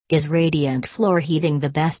Is Radiant Floor Heating the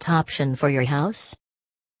best option for your house?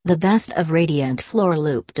 The best of Radiant Floor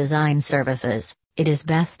Loop Design Services, it is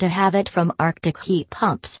best to have it from Arctic Heat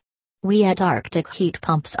Pumps. We at Arctic Heat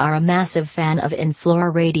Pumps are a massive fan of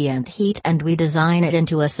in-floor radiant heat, and we design it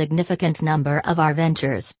into a significant number of our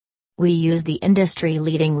ventures. We use the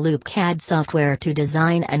industry-leading LoopCAD software to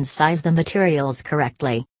design and size the materials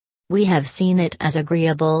correctly. We have seen it as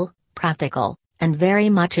agreeable, practical, and very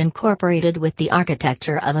much incorporated with the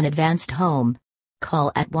architecture of an advanced home.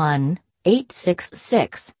 Call at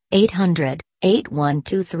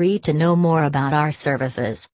 1-866-800-8123 to know more about our services.